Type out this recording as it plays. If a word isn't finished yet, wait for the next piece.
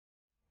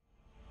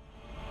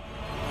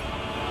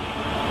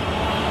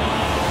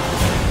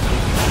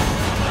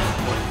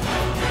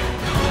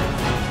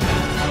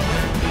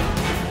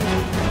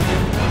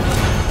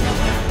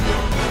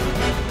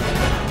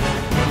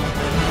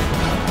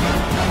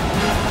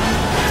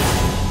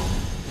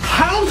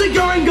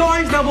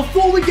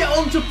before we get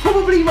on to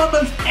probably my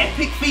most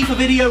epic FIFA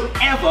video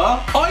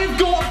ever, I have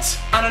got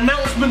an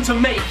announcement to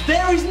make.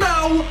 There is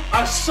now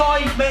a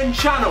Sidemen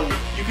channel.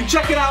 You can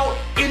check it out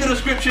in the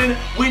description.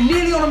 We're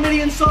nearly on 1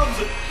 million subs.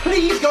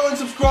 Please go and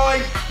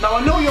subscribe. Now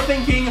I know you're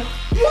thinking,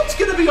 what's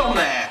going to be on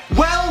there?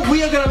 Well,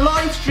 we are going to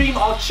live stream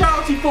our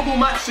charity football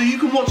match so you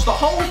can watch the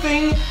whole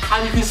thing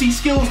and you can see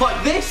skills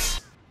like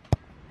this.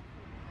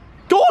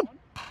 Go on!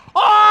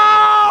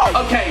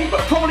 Oh! Okay, but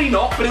probably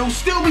not, but it'll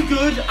still be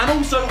good. And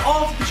also,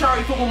 after the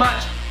charity football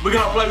match, we're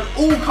going to upload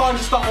all kinds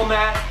of stuff on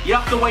there. You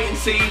have to wait and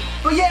see.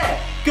 But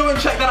yeah, go and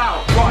check that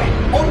out. Right,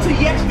 on to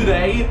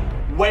yesterday,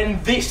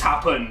 when this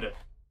happened.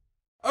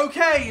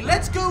 Okay,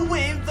 let's go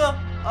with the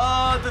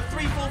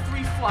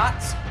 3-4-3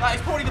 flats. That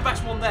is probably the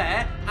best one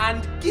there.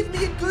 And give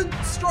me a good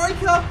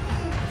striker.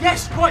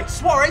 Yes, right,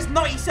 Suarez,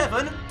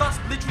 97. That's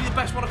literally the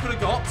best one I could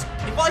have got.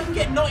 If I can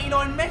get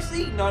 99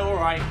 Messi, no, all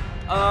right.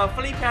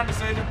 Felipe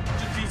Anderson,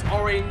 just use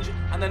orange.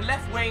 And then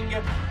left wing,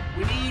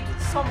 we need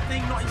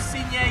something, not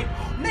Insigne.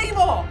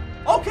 Neymar!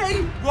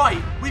 Okay,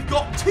 right, we've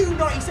got 2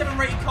 97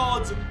 rated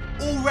cards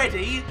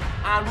already.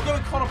 And we'll go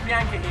with Conor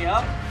Bianca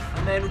here.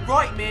 And then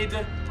right mid,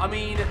 I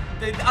mean,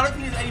 I don't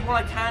think there's anyone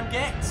I can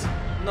get.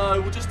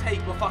 No, we'll just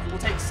take, well, fuck it, we'll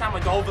take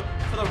Samagov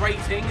for the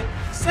rating.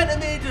 Centre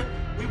mid,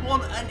 we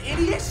want an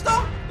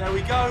Iniesta. There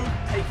we go,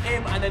 take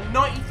him. And then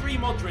 93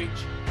 Modric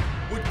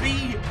would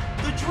be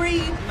the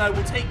dream. No,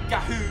 we'll take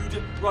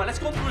Gahoud. Right, let's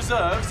go on to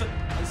reserves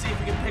and see if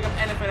we can pick up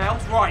anything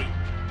else. Right,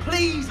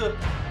 please. 88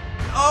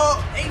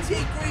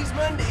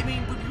 Griezmann. I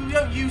mean, we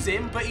don't use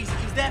him, but he's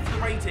there for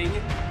the rating.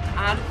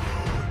 And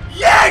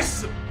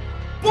yes,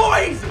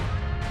 boys.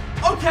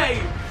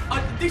 Okay,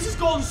 this has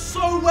gone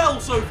so well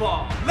so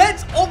far.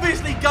 Let's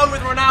obviously go with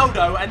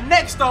Ronaldo. And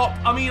next up,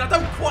 I mean, I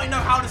don't quite know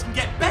how this can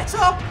get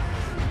better.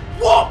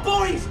 What,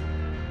 boys?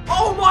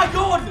 Oh my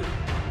god.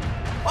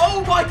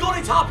 Oh my god,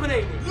 it's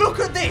happening! Look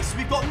at this!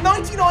 We've got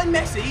 99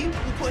 Messi,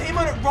 we'll put him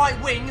on at right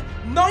wing,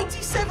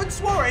 97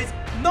 Suarez,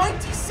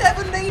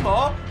 97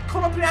 Neymar,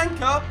 Conor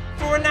Bianca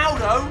for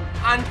Ronaldo,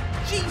 and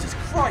Jesus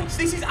Christ,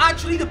 this is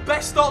actually the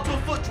best start to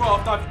a foot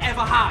draft I've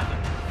ever had.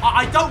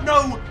 I don't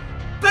know,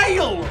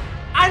 Bale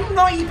and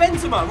 90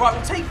 Benzema. Right,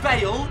 we'll take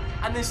Bale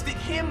and then stick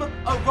him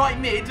at right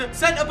mid.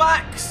 Centre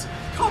backs,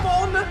 come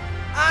on!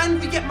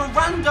 And we get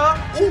Miranda.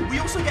 Oh, we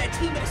also get a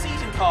team of the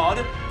season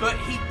card, but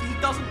he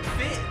doesn't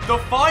fit. The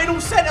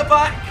final centre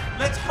back,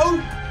 let's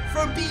hope for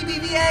a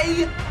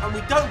BBVA, and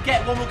we don't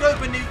get one. We'll go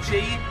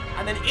Bonucci,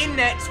 and then in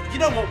net, you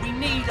know what? We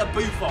need a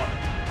Buffon.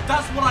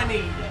 That's what I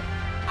need.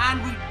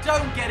 And we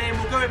don't get him.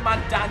 We'll go with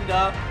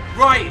Mandanda.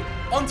 Right,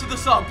 onto the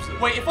subs.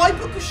 Wait, if I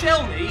put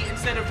Koscielny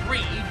instead of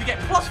Reed, we get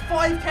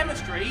 +5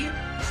 chemistry.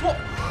 Swap.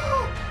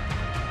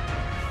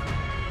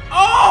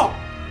 Oh!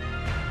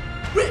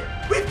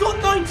 We've got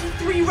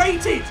 93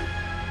 rated.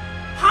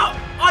 How?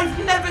 I've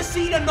never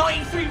seen a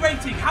 93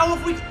 rating. How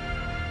have we...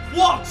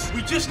 What?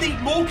 We just need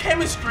more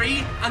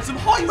chemistry and some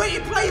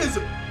high-rated players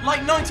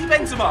like 90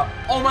 Benzema.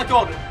 Oh my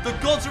god, the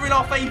gods are in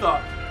our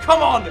favour.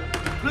 Come on,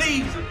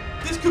 please.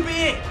 This could be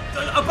it.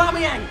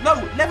 Aubameyang. No,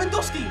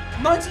 Lewandowski,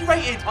 90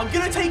 rated. I'm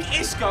going to take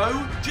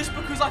Isco just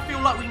because I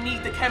feel like we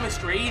need the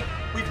chemistry.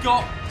 We've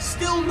got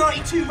still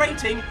 92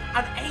 rating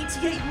and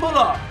 88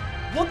 Muller.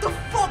 What the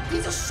fuck?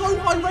 These are so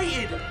high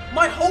rated.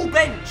 My whole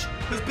bench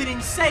has been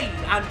insane.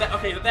 And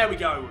okay, there we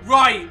go.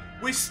 Right,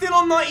 we're still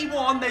on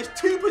 91. There's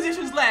 2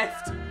 positions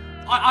left.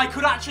 I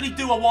could actually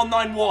do a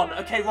 191.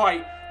 Okay,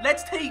 right.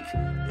 Let's take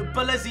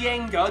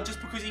Balenciaga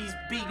just because he's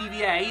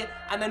BBVA.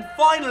 And then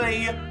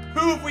finally,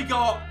 who have we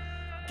got?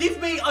 Give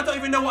me, I don't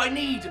even know what I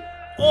need.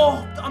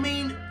 Oh, I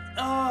mean,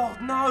 oh,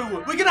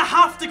 no. We're going to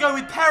have to go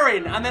with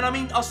Perrin. And then, I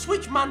mean, I'll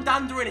switch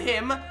Mandanda and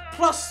him.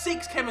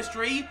 +6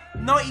 chemistry,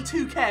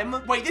 92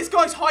 chem. Wait, this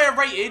guy's higher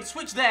rated.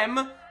 Switch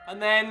them.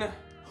 And then...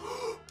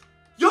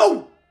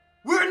 Yo!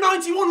 We're at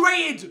 91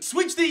 rated.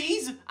 Switch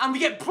these, and we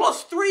get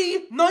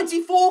 +3,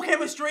 94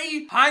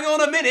 chemistry. Hang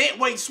on a minute.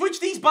 Wait, switch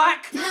these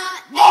back.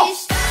 Oh!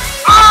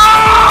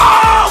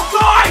 Oh!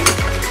 Guys!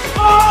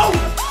 Oh!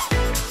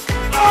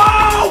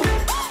 Oh!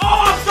 Oh,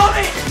 I've done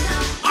it!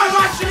 I've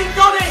actually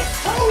done it!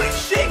 Holy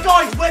shit,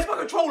 guys! Where's my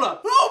controller?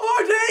 Oh,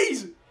 my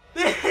days!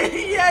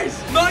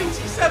 Yes!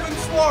 97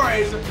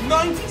 Suarez,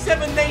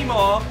 97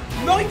 Neymar,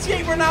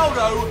 98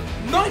 Ronaldo,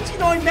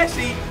 99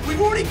 Messi.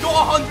 We've already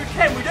got 100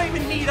 chem. We don't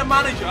even need a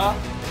manager.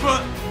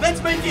 But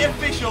let's make it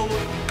official.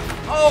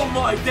 Oh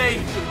my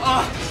days.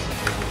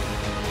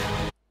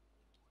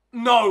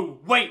 No.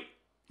 Wait.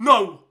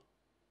 No.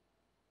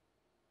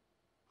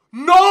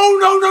 No,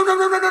 no, no, no,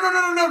 no, no, no, no,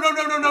 no, no,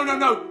 no, no, no, no,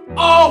 no.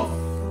 Oh!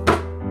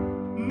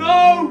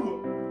 No!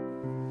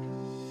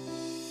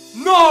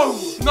 No!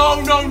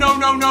 No, no, no,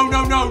 no, no,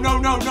 no, no, no,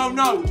 no, no,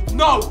 no,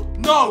 no,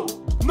 no,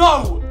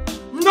 no,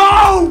 no,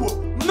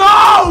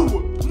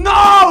 no,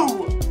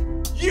 no!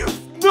 You,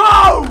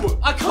 no!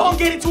 I can't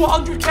get it to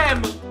 100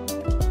 chem.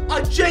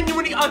 I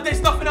genuinely,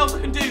 there's nothing else I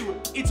can do.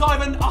 It's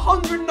either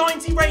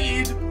 190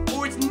 rated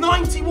or it's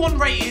 91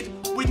 rated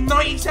with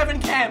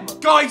 97 chem.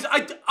 Guys,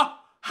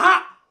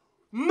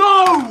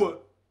 no!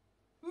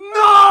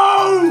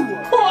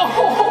 No!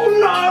 Oh,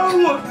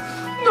 no!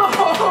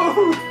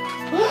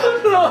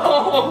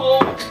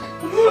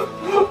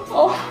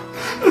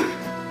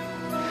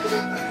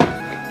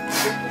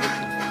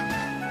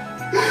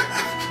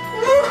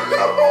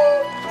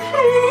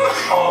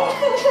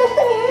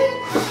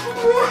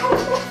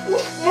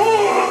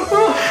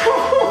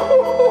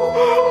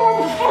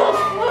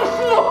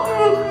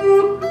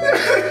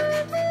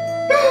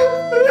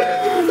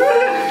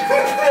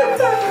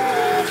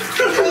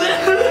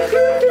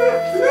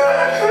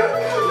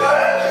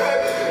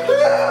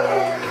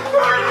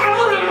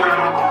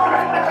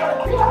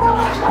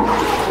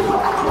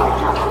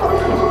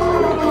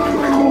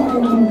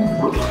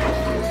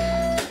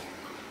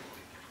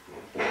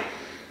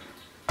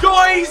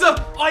 Guys,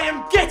 I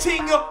am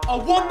getting a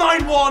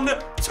 191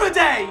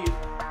 today.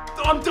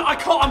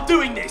 I'm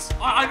doing this.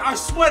 I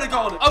swear to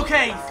God.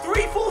 Okay,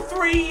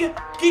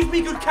 3-4-3. Give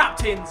me good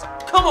captains.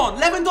 Come on,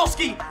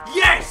 Lewandowski.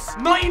 Yes.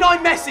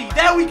 99 Messi.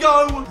 There we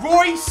go.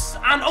 Royce.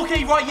 And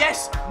okay, right,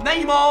 yes.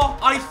 Neymar.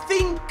 I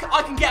think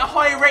I can get a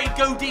higher rated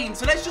Godin.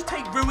 So let's just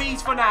take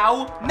Ruiz for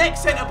now.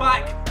 Next centre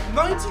back.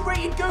 90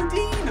 rated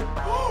Godin.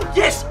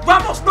 Yes.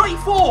 Ramos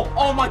 94.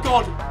 Oh my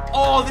God.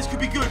 Oh, this could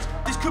be good.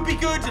 This could be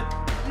good.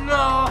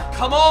 No,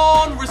 come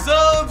on,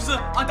 reserves.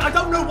 I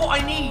don't know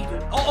what I need.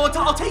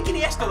 I'll take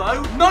Iniesta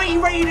though. 90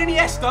 rated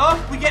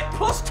Iniesta. We get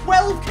plus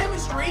 12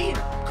 chemistry.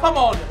 Come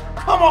on,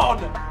 come on.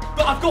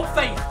 But I've got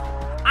faith.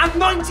 And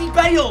 90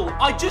 Bale.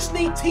 I just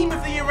need Team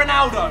of the Year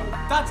Ronaldo.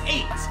 That's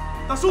it.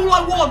 That's all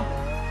I want.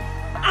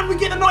 And we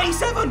get a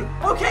 97.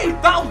 Okay,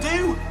 that'll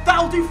do.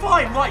 That'll do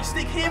fine. Right,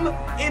 stick him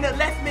in at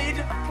left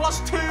mid. Plus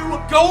 2.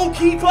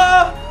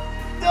 Goalkeeper.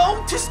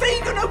 Oh, Ter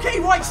Stegen. Okay,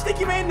 right, stick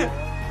him in.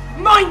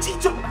 90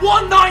 to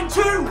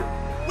 192.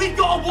 We've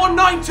got a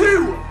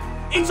 192.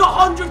 It's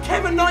 100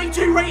 chem and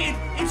 92 rated.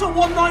 It's a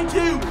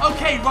 192.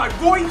 Okay, right,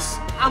 Royce.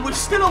 And we're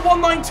still a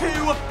 192.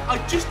 I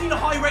just need a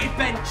high rated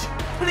bench.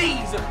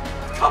 Please.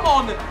 Come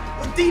on.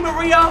 Di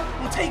Maria.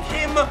 We'll take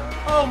him.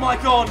 Oh my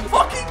God.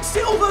 Fucking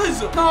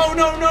Silvers. No,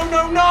 no, no,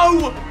 no,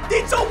 no.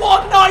 It's a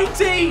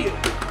 190.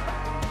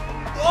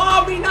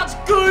 Oh, I mean, that's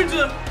good.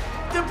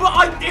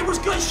 But it was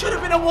good. It should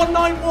have been a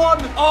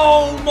 191.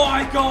 Oh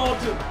my God.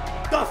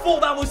 I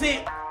thought that was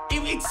it.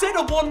 It said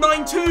a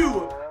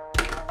 192.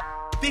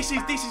 This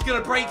is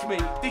gonna break me.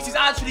 This is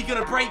actually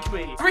gonna break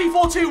me.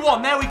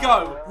 3-4-2-1. There we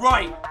go.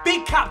 Right.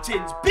 Big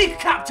captains. Big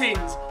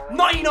captains.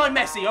 99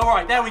 Messi. All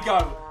right. There we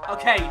go.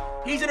 Okay.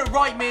 He's in at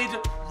right mid,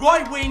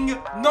 right wing.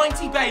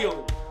 90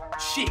 Bale.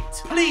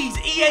 Shit. Please,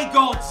 EA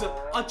gods.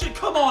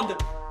 Come on.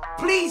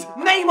 Please,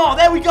 Neymar.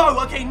 There we go.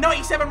 Okay.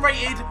 97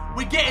 rated.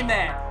 We're getting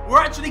there. We're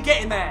actually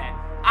getting there.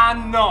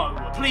 And no.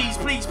 Please,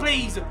 please,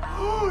 please.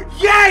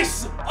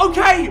 Yes!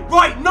 Okay,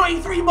 right,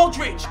 93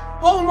 Modric.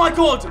 Oh my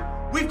God.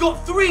 We've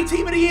got 3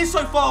 Team of the Year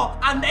so far.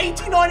 And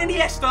 89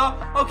 Iniesta.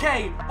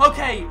 Okay,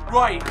 okay,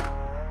 right.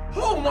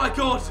 Oh my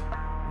God.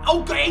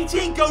 Oh,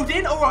 88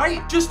 Godin, all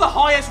right. Just the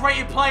highest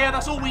rated player,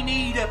 that's all we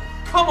need.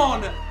 Come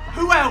on.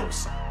 Who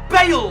else?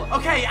 Bale.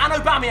 Okay, and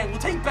Aubameyang. We'll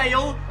take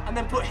Bale and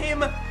then put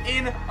him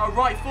in a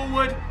right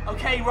forward.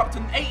 Okay, we're up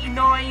to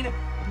 89,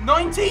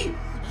 90.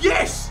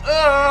 Yes!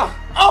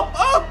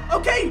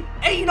 Okay.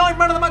 89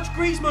 man of the match,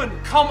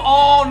 Griezmann. Come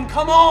on,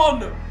 come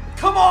on,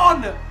 come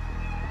on.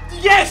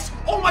 Yes!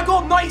 Oh my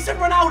God,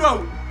 97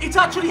 Ronaldo. It's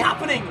actually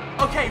happening.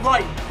 Okay,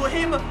 right. Put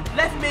him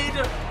left mid.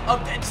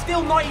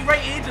 Still 90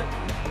 rated.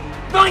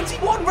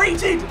 91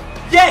 rated.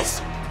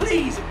 Yes,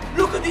 please.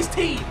 Look at this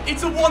team.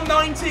 It's a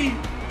 190.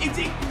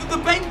 The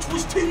bench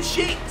was too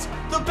shit.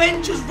 The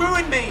bench has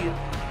ruined me.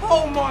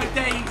 Oh my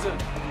days.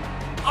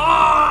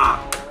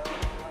 Ah!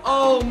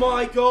 Oh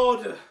my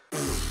God.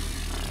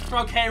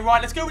 Okay,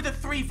 right, let's go with the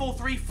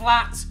 3-4-3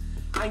 flat.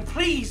 And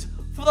please,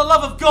 for the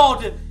love of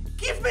God,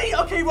 give me...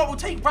 Okay, right, we'll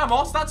take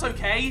Ramos, that's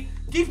okay.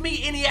 Give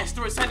me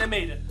Iniesta at centre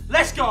mid.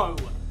 Let's go.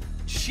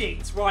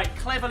 Shit, right,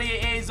 cleverly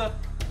it is.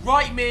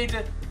 Right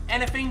mid,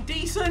 anything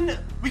decent?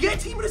 We get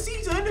Team of the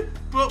Season,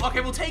 but okay,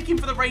 we'll take him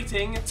for the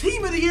rating.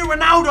 Team of the Year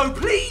Ronaldo,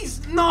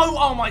 please. No,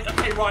 oh my...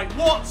 Okay, right,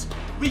 what?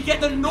 We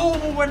get the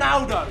normal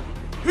Ronaldo.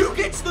 Who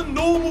gets the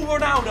normal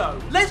Ronaldo?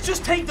 Let's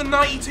just take the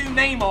 92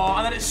 Neymar,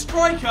 and then at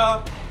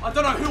striker, I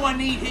don't know who I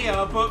need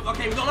here, but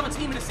okay, we've got another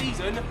Team of the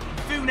Season,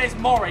 Funes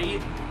Mori.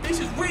 This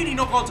has really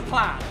not gone to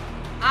plan.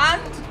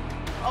 And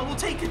I will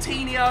take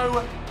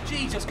Coutinho.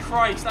 Jesus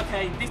Christ,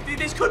 okay,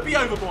 this could be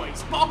over,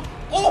 boys.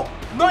 Oh,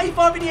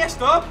 95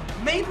 Iniesta,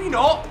 maybe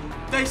not.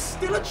 There's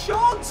still a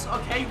chance.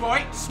 Okay,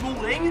 right,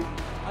 Smalling.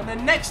 And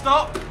then next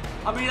up,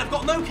 I mean, I've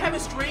got no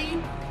chemistry.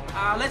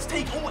 Let's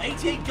take all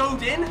 88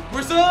 Godin.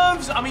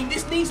 Reserves, I mean,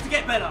 this needs to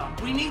get better.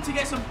 We need to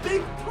get some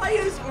big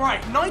players. All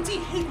right, 90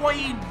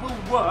 Higuain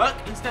will work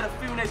instead of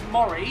Funes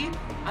Mori.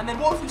 And then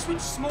what if we switch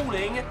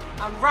Smalling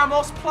and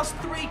Ramos plus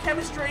 3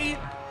 chemistry?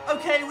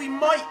 Okay, we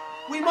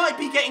might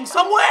be getting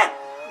somewhere.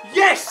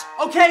 Yes,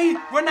 okay,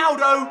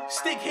 Ronaldo,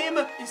 stick him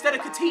instead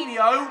of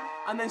Coutinho.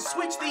 And then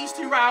switch these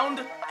 2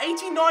 round.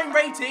 89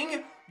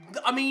 rating.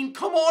 I mean,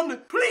 come on,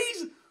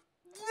 please.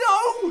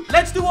 No!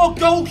 Let's do our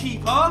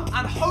goalkeeper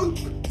and hope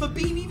for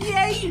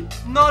BBVA.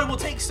 No, we'll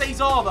take Cesar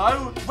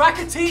though.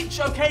 Rakitic,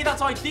 okay,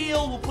 that's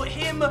ideal. We'll put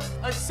him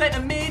at centre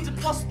mid,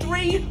 plus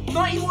 3,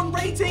 91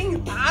 rating.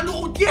 And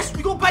oh, yes,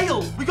 we got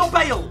Bale. We got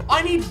Bale.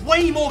 I need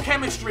way more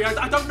chemistry.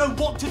 I don't know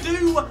what to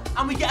do.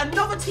 And we get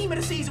another Team of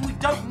the Season we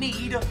don't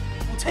need.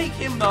 We'll take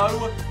him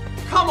though.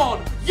 Come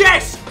on.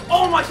 Yes.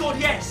 Oh my God,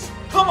 yes.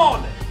 Come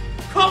on.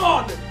 Come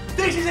on.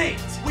 This is it.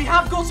 We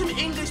have got some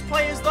English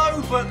players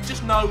though, but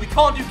just no, we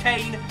can't do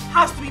Kane.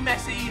 Has to be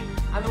Messi.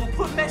 And then we'll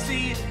put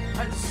Messi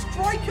at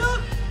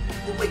striker.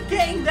 We're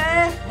getting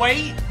there.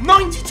 Wait,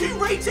 92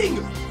 rating.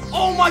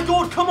 Oh my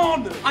God, come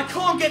on. I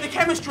can't get the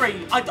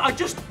chemistry. I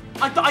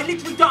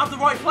literally don't have the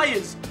right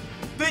players.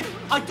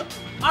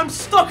 I'm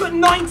stuck at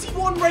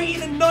 91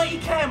 rating and 90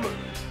 chem.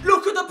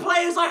 Look at the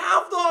players I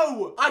have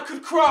though. I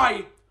could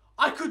cry.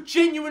 I could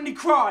genuinely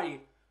cry.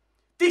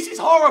 This is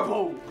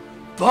horrible.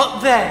 But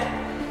then.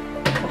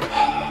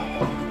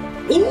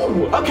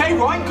 Ooh, okay,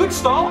 right, good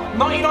start.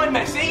 99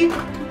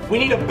 Messi. We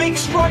need a big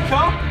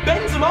striker.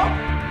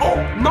 Benzema. Oh,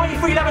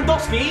 93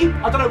 Lewandowski.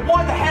 I don't know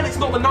why the hell it's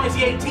not the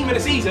 98 team in the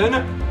season,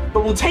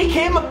 but we'll take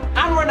him and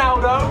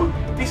Ronaldo.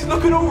 This is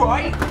looking all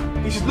right.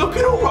 This is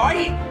looking all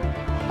right.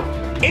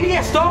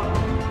 Iniesta.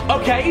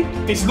 Okay,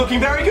 this is looking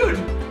very good.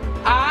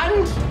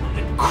 And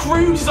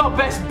Cruz is our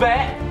best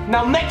bet.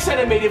 Now, next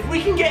centre mid, if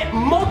we can get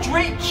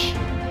Modric.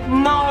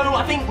 No,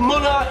 I think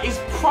Muller is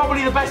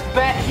probably the best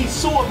bet. He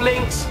sort of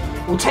links.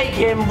 We'll take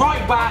him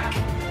right back.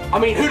 I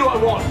mean, who do I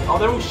want? Oh,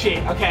 they're all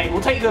shit. Okay,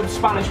 we'll take the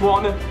Spanish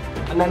one.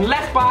 And then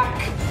left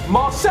back,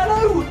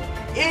 Marcelo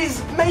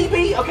is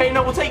maybe. Okay,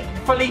 no, we'll take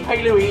Felipe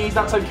Luis.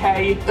 That's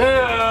okay.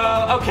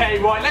 Okay,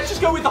 right. Let's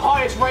just go with the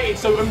highest rated,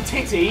 so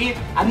Umtiti.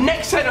 And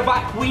next centre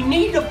back, we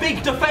need a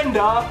big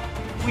defender.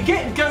 We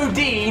get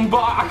Godin,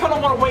 but I kind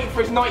of want to wait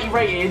for his 90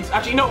 rated.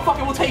 Actually, no, fuck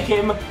it, we'll take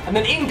him. And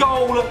then in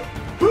goal,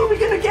 who are we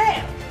going to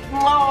get?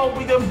 Oh,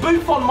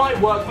 Buffon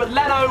might work, but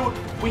Leno,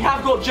 we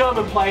have got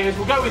German players.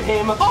 We'll go with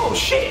him. Oh,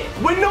 shit.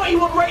 We're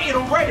 91 rated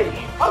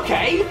already.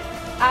 Okay.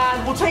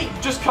 And we'll take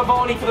just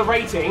Cavani for the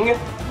rating.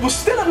 We're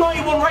still at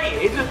 91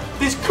 rated.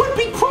 This could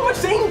be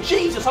promising.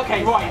 Jesus.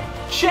 Okay, right.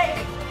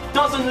 Czech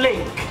doesn't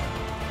link.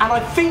 And I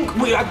think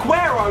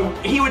Aguero,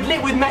 he would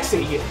link with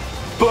Messi.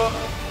 But,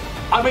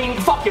 I mean,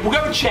 fuck it. We'll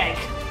go with Czech.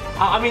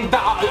 I mean,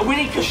 we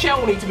need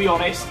Koscielny, to be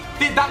honest.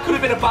 That could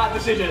have been a bad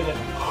decision.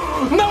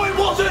 No, it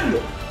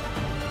wasn't.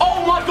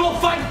 Oh my God,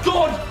 thank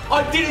God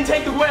I didn't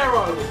take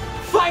Aguero.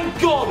 Thank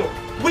God.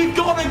 We've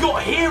gone and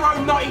got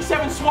Hero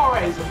 97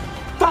 Suarez.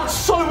 That's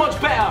so much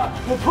better.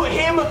 We'll put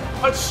him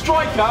at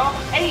striker,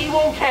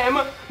 81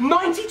 chem,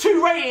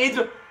 92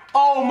 rated.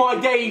 Oh my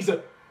days.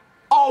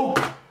 Oh,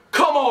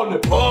 come on.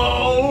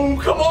 Oh,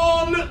 come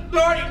on.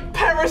 Right,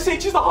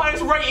 Perisic is the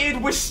highest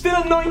rated. We're still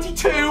at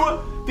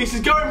 92. This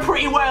is going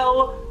pretty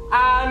well.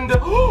 And,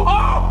 oh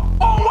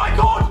my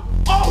God.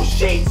 Oh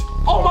shit.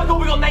 Oh my God,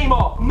 we got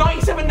Neymar.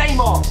 97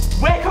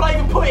 Neymar. Where can I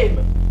even put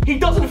him? He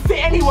doesn't fit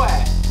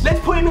anywhere. Let's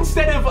put him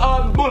instead of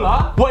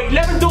Muller. Wait,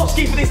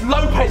 Lewandowski for this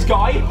Lopez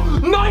guy.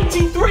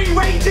 93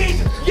 rated.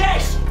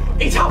 Yes,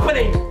 it's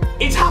happening.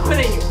 It's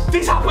happening.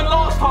 This happened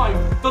last time.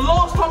 The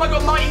last time I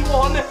got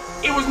 91,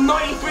 it was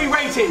 93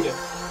 rated.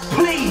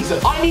 Please,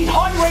 I need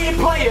high-rated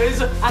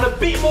players and a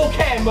bit more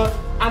chem,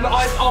 and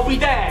I'll be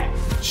there.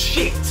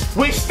 Shit.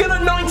 We're still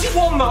at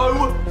 91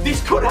 though.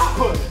 This could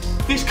happen.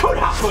 This could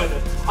happen.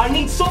 I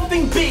need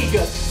something big.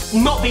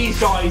 Not these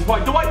guys.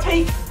 Right, do I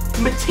take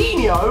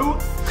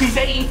Matinho, he's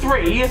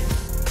 83,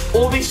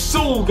 or this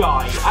Saul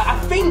guy? I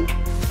think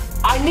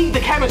I need the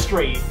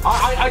chemistry.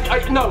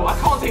 No, I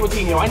can't take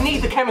Matinho. I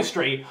need the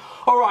chemistry.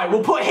 All right,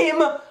 we'll put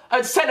him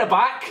at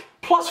centre-back,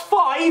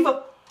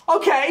 +5.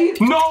 Okay.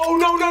 No,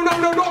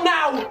 not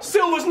now.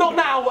 Silva's not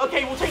now.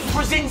 Okay, we'll take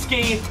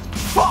Brzezinski.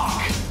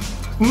 Fuck.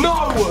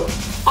 No.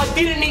 I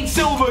didn't need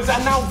Silvers,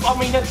 and now, I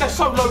mean, they're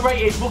so low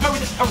rated. We'll go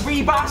with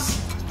Arribas.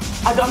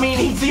 I mean,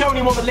 he's the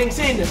only one that links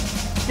in.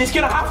 It's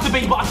gonna have to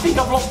be, but I think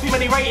I've lost too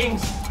many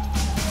ratings.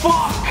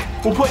 Fuck!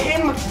 We'll put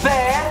him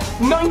there.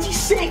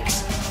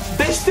 96.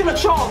 There's still a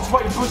chance.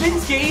 Wait,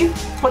 Brzezinski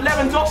for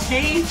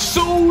Lewandowski.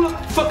 Saul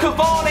for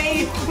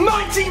Cavani.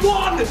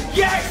 91!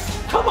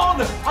 Yes! Come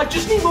on! I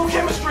just need more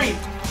chemistry.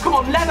 Come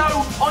on,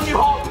 Leno, on your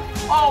hop.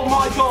 Oh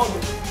my God.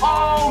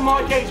 Oh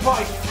my days,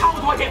 right. How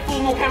do I get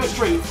 4 more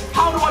chemistry?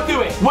 How do I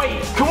do it?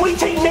 Wait, can we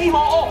take Neymar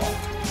off?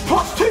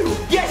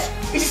 +2. Yes!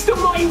 It's still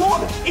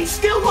 91. It's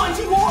still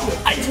 91.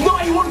 It's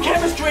 91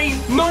 chemistry,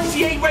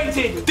 98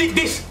 rated.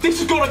 This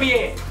has got to be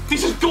it.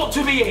 This has got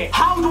to be it.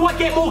 How do I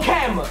get more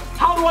chem?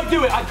 How do I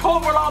do it? I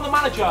can't rely on the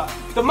manager.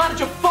 The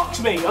manager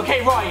fucks me.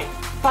 Okay, right.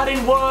 That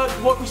didn't work.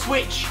 What we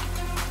switch?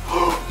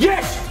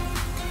 Yes!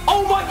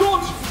 Oh my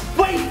God!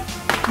 Wait!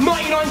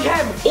 99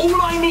 chem.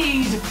 All I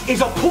need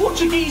is a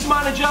Portuguese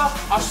manager,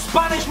 a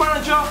Spanish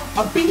manager,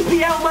 a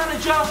BPL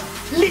manager,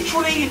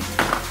 literally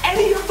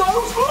any of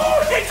those.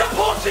 Oh, it's a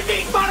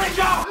Portuguese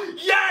manager!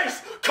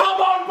 Yes! Come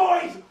on,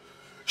 boys!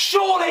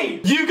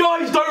 Surely! You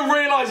guys don't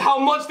realise how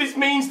much this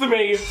means to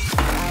me.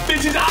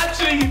 This is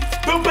actually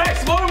the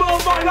best moment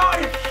of my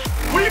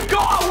life. We've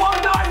got a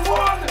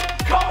 191!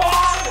 Come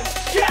on!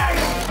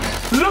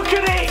 Yes! Look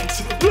at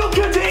it! Look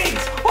at it!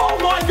 Oh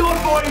my God,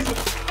 boys!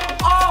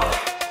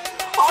 Oh!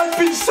 I've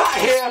been sat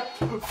here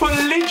for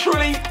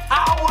literally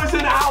hours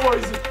and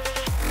hours,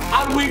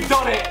 and we've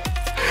done it.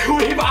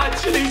 We've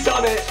actually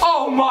done it.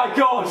 Oh my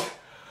God.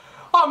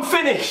 I'm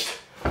finished.